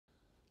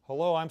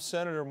Hello, I'm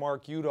Senator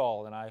Mark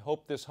Udall, and I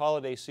hope this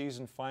holiday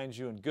season finds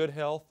you in good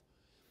health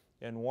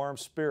and warm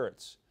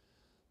spirits.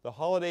 The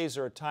holidays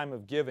are a time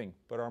of giving,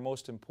 but our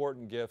most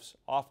important gifts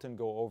often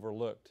go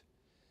overlooked.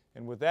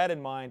 And with that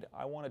in mind,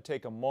 I want to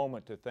take a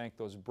moment to thank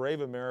those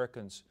brave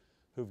Americans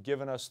who've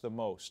given us the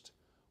most,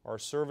 our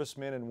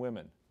servicemen and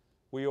women.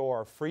 We owe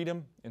our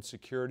freedom and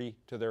security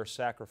to their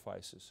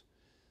sacrifices.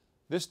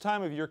 This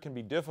time of year can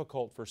be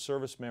difficult for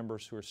service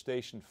members who are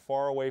stationed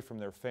far away from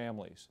their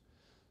families.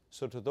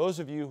 So to those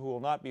of you who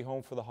will not be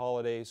home for the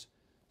holidays,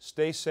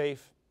 stay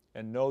safe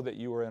and know that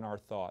you are in our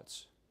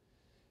thoughts.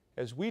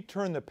 As we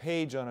turn the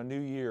page on a new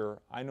year,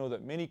 I know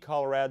that many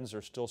Coloradans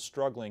are still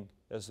struggling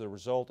as the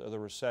result of the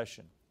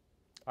recession.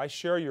 I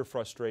share your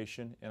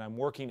frustration, and I'm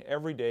working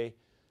every day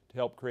to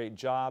help create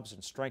jobs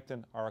and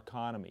strengthen our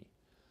economy.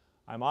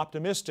 I'm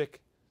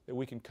optimistic that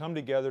we can come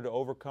together to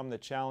overcome the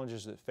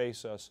challenges that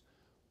face us,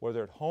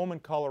 whether at home in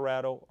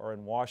Colorado or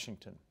in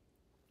Washington.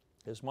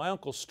 As my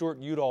Uncle Stuart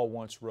Udall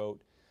once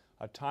wrote,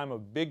 a time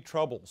of big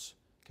troubles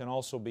can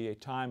also be a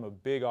time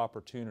of big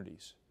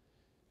opportunities.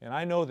 And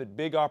I know that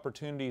big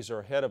opportunities are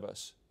ahead of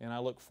us, and I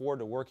look forward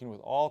to working with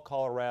all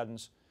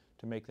Coloradans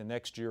to make the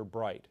next year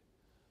bright.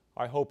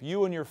 I hope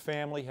you and your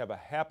family have a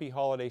happy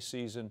holiday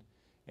season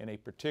and a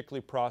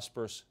particularly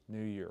prosperous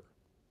new year.